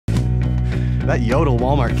That Yodel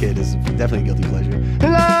Walmart kid is definitely a guilty pleasure.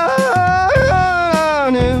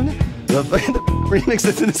 The remix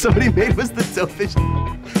that somebody made was the Dopfish.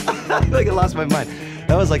 I feel like I lost my mind.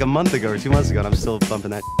 That was like a month ago or 2 months ago, and I'm still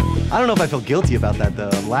bumping that. I don't know if I feel guilty about that though.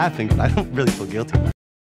 I'm laughing, but I don't really feel guilty.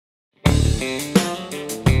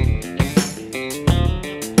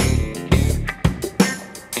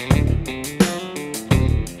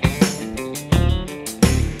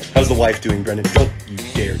 How's the wife doing, Brendon? Don't you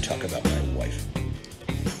dare talk about my wife.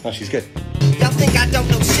 Oh, she's good. Y'all think I don't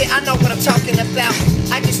know shit? I know what I'm talking about.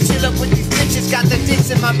 I just chill up with these bitches, got the dicks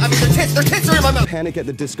in my mouth. Their tits are in my mouth. Panic at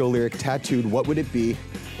the Disco lyric tattooed, what would it be,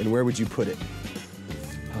 and where would you put it?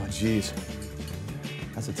 Oh, jeez.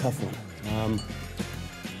 That's a tough one.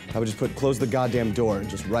 I would just put close the goddamn door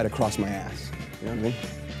just right across my ass. You know what I mean?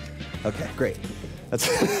 Okay, great.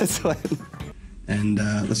 That's fine. And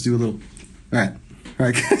let's do a little. All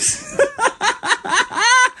right, guys.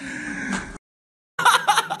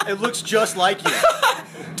 It looks just like you.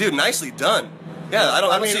 Dude, nicely done. Yeah, I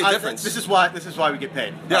don't see a difference. This is why we get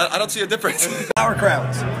paid. Yeah, I don't see a difference. Flower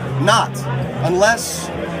crowns, not. Unless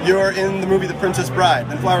you're in the movie The Princess Bride,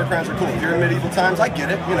 then flower crowns are cool. If you're in medieval times, I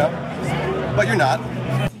get it, you know. But you're not.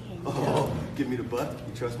 Oh, give me the butt.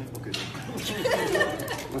 You trust me? Okay.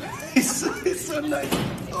 he's so nice.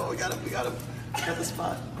 Oh, we got him. Got the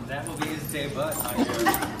spot. That will be his day butt on your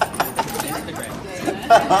Instagram.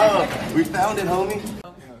 Oh, we found it, homie.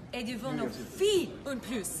 Et devant nos filles, un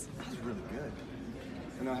plus. That's really good.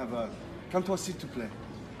 And I have a... Calme-toi s'il te plaît.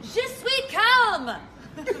 Je suis calme!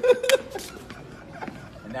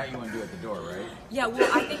 And now you want to do it at the door, right? Yeah, well,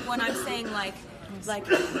 I think when I'm saying like,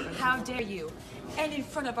 how dare you? And in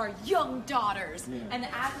front of our young daughters. Yeah. And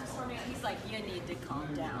as I'm storming out, he's like, you need to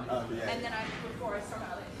calm down. Yeah. And then before I storm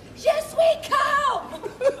out, like, je suis calme!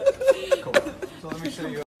 Cool. So let me show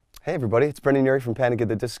you. Hey everybody, it's Brendon Urie from Panic at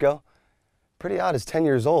the Disco. Pretty odd, it's 10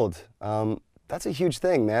 years old. That's a huge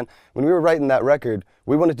thing, man. When we were writing that record,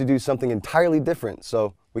 we wanted to do something entirely different,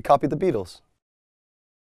 so we copied the Beatles.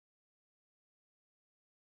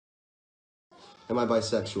 Am I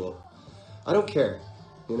bisexual? I don't care.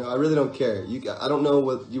 You know, I really don't care. I don't know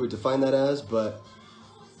what you would define that as, but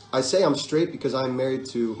I say I'm straight because I'm married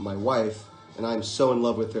to my wife, and I'm so in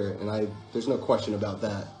love with her, and there's no question about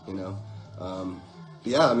that, you know. But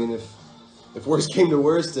yeah, I mean, if worst came to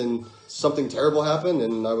worst and something terrible happened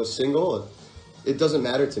and I was single, it doesn't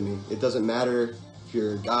matter to me. It doesn't matter if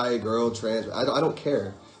you're a guy, girl, trans. I don't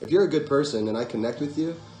care. If you're a good person and I connect with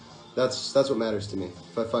you, that's what matters to me.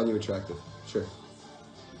 If I find you attractive, sure.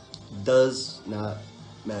 Does not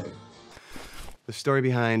matter. The story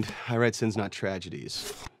behind I Write Sins, Not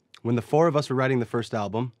Tragedies. When the four of us were writing the first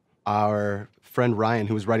album, our friend Ryan,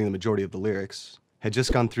 who was writing the majority of the lyrics, had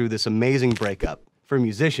just gone through this amazing breakup. For a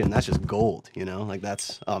musician, that's just gold, you know? Like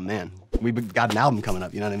that's, oh man, we've got an album coming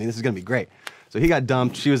up, you know what I mean? This is gonna be great. So he got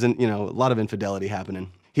dumped, she was in, you know, a lot of infidelity happening.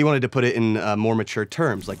 He wanted to put it in more mature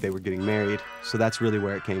terms, like they were getting married. So that's really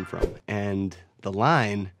where it came from. And the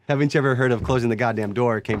line, haven't you ever heard of closing the goddamn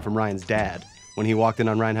door, came from Ryan's dad when he walked in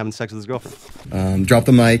on Ryan having sex with his girlfriend. Dropped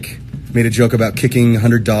the mic, made a joke about kicking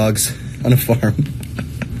 100 dogs on a farm.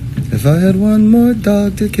 If I had one more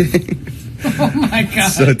dog to kick. Oh my God.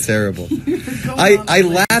 So terrible. I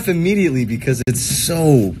laugh immediately because it's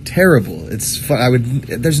so terrible. It's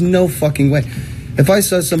there's no fucking way. If I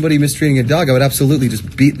saw somebody mistreating a dog, I would absolutely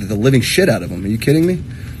just beat the living shit out of them. Are you kidding me?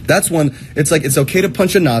 That's one, it's like, it's okay to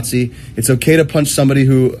punch a Nazi. It's okay to punch somebody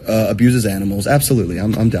who abuses animals. Absolutely,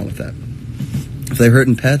 I'm down with that. If they're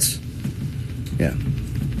hurting pets, yeah.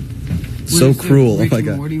 So cruel. Rick oh my and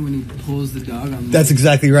God. Morty when he pulls the dog on. That's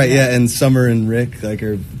exactly right. Yeah, and Summer and Rick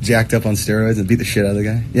are jacked up on steroids and beat the shit out of the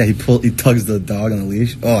guy. Yeah, he tugs the dog on the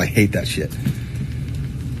leash. Oh, I hate that shit.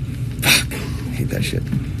 Fuck, I hate that shit.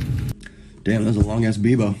 Damn, that was a long ass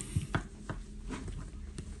Bebo.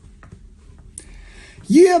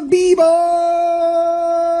 Yeah, Bebo.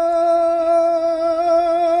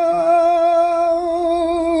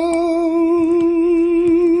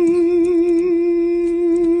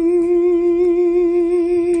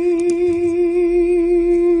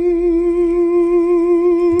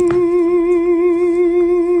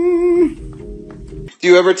 Do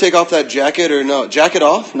you ever take off that jacket or no? Jacket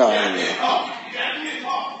off? No.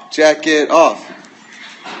 Jacket off.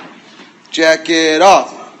 Jacket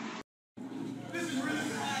off.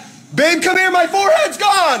 Babe, come here, my forehead's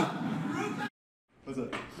gone! What's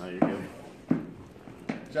up? No, you're good.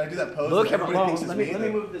 Should I do that pose? Look, everybody hold on, thinks it's let me. me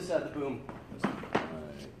move this out the boom.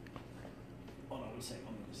 Hold on,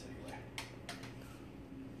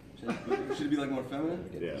 Should it be like more feminine?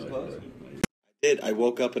 Yeah. I did. I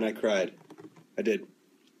woke up and I cried. I did.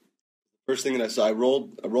 First thing that I saw, I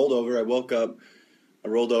rolled over, I woke up, I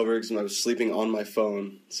rolled over because I was sleeping on my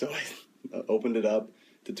phone. So I opened it up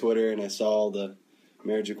to Twitter and I saw all the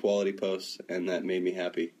marriage equality posts, and that made me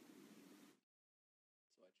happy.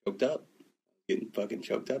 I choked up. Getting fucking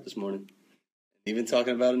choked up this morning. Even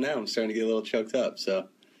talking about it now, I'm starting to get a little choked up, so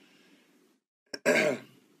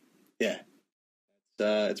yeah.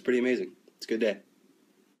 It's pretty amazing. It's a good day.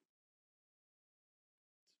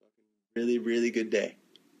 Really, really good day.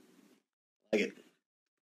 I like it. It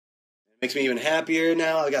makes me even happier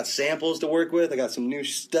now. I got samples to work with. I got some new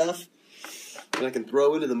stuff that I can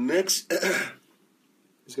throw into the mix.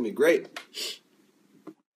 It's gonna be great.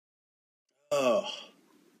 Oh.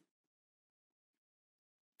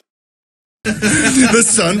 The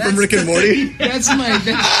son from Rick and Morty. That's my.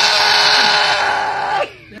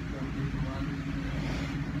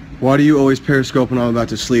 Why do you always periscope when I'm about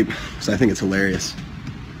to sleep? Because I think it's hilarious.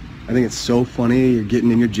 I think it's so funny. You're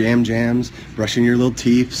getting in your jams, brushing your little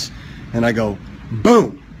teeths, and I go,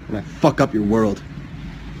 boom, and I fuck up your world.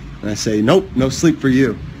 And I say, nope, no sleep for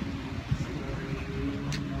you.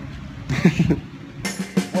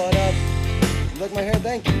 What up? You like my hair?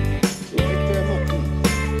 Thank you. Thank you very much.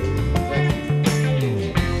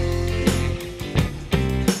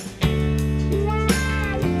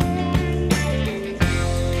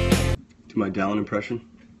 Do my Dallin impression.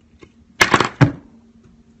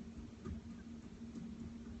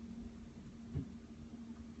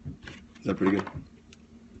 Is that pretty good?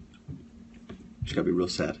 Just gotta be real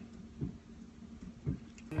sad.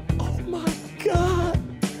 Oh my God!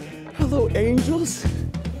 Hello, angels!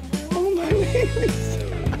 Oh my goodness!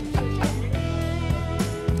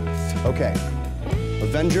 Okay,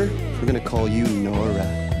 Avenger, we're gonna call you Nora.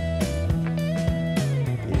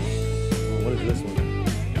 What is this one?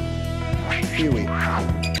 Huey.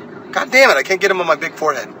 God damn it, I can't get him on my big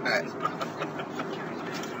forehead. Alright.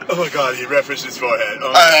 Oh my God, he referenced his forehead.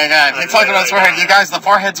 Oh my God, he talked about his forehead. You guys, the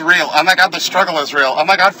forehead's real. Oh my God, the struggle is real. Oh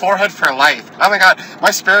my God, forehead for life. Oh my God,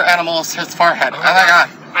 my spirit animal is his forehead. Oh my God.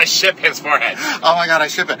 I ship his forehead. Oh my God, I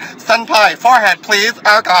ship it. Senpai, forehead, please.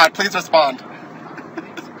 Oh God, please respond.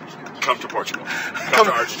 Come to Portugal. Come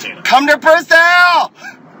to Argentina. Come to Brazil!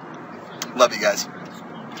 Love you guys.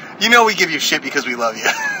 You know we give you shit because we love you.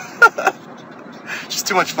 Just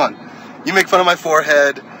too much fun. You make fun of my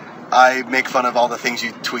forehead. I make fun of all the things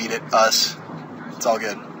you tweet at us. It's all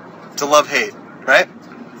good. It's a love-hate, right?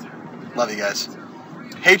 Love you guys.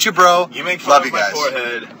 Hate you, bro. You make fun love of you my guys.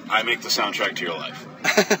 forehead. I make the soundtrack to your life.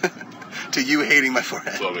 To you hating my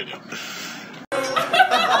forehead. That's what we do.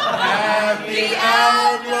 Happy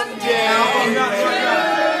album day.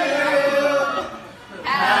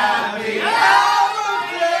 Happy album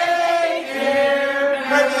day, dear.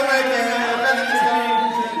 Happy album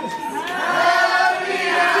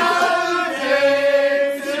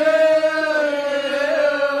day to you.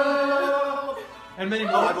 And many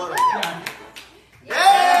more.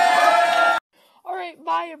 All right,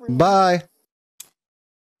 bye everyone. Bye.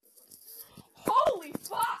 Holy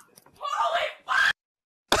fuck! Holy fuck!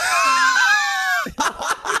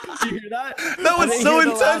 You hear that? That was so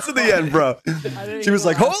intense at the end, bro. She was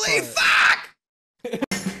like, holy fuck!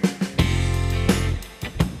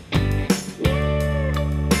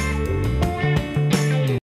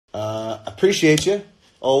 Appreciate you,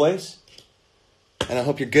 always. And I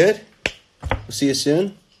hope you're good. We'll see you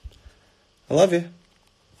soon. I love you.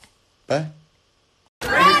 Bye.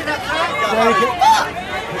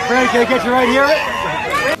 Fred, can I get you right here?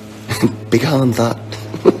 Big on that.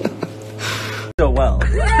 So well.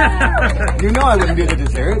 You know I wouldn't do the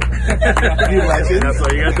dessert. You legend. That's why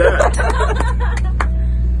you got that.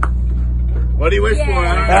 What do you wish for?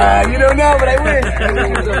 You don't know, but I wish.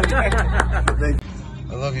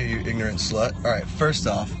 I love you, you ignorant slut. All right, first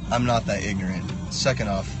off, I'm not that ignorant. Second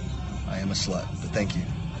off, I am a slut, but thank you.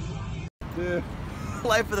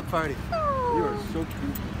 Life of the party. You are so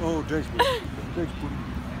cute. Oh, thanks, buddy. Thanks, buddy.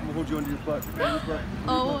 I'm gonna hold you under your butt.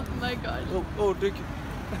 Oh my god. Oh, thank you.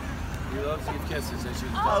 He loves to give kisses.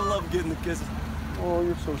 I love getting the kisses. Oh,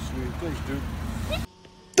 you're so sweet. Thanks, dude.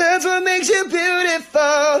 That's what makes you beautiful.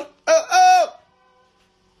 Oh, oh.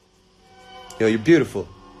 Yo, you're beautiful.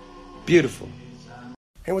 Beautiful.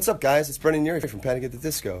 Hey, what's up, guys? It's Brendon Urie from Panic at the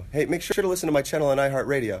Disco. Hey, make sure to listen to my channel on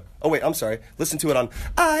iHeartRadio. Oh, wait, I'm sorry. Listen to it on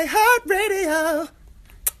iHeartRadio.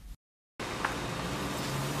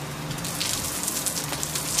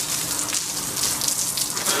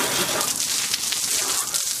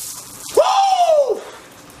 Woo!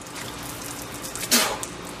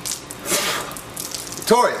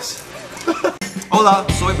 Victorious. Hola,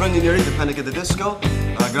 soy Brendon Urie de Panic at the Disco.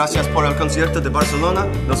 Gracias por el concierto de Barcelona.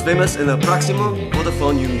 Nos vemos en el próximo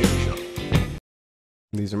Vodafone You Music Show.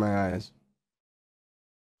 These are my eyes.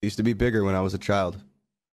 They used to be bigger when I was a child.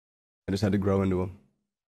 I just had to grow into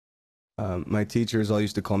them. My teachers all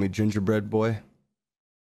used to call me Gingerbread Boy.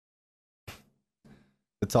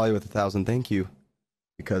 Natalia with 1,000, thank you.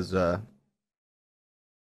 Because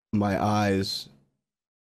my eyes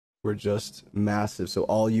were just massive.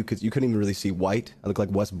 So you couldn't even really see white. I looked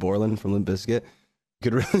like Wes Borland from Limp Bizkit.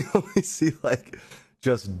 You could really only see like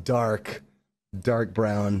just dark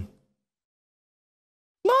brown.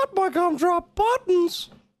 Not my gumdrop buttons,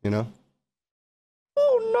 you know?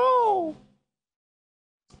 Oh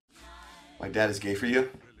no! My dad is gay for you.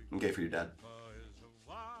 I'm gay for your dad.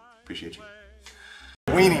 Appreciate you.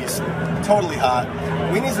 Weenies, totally hot.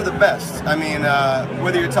 Weenies are the best. I mean,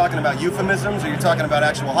 whether you're talking about euphemisms or you're talking about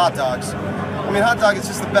actual hot dogs. I mean, hot dog is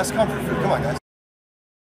just the best comfort food. Come on, guys.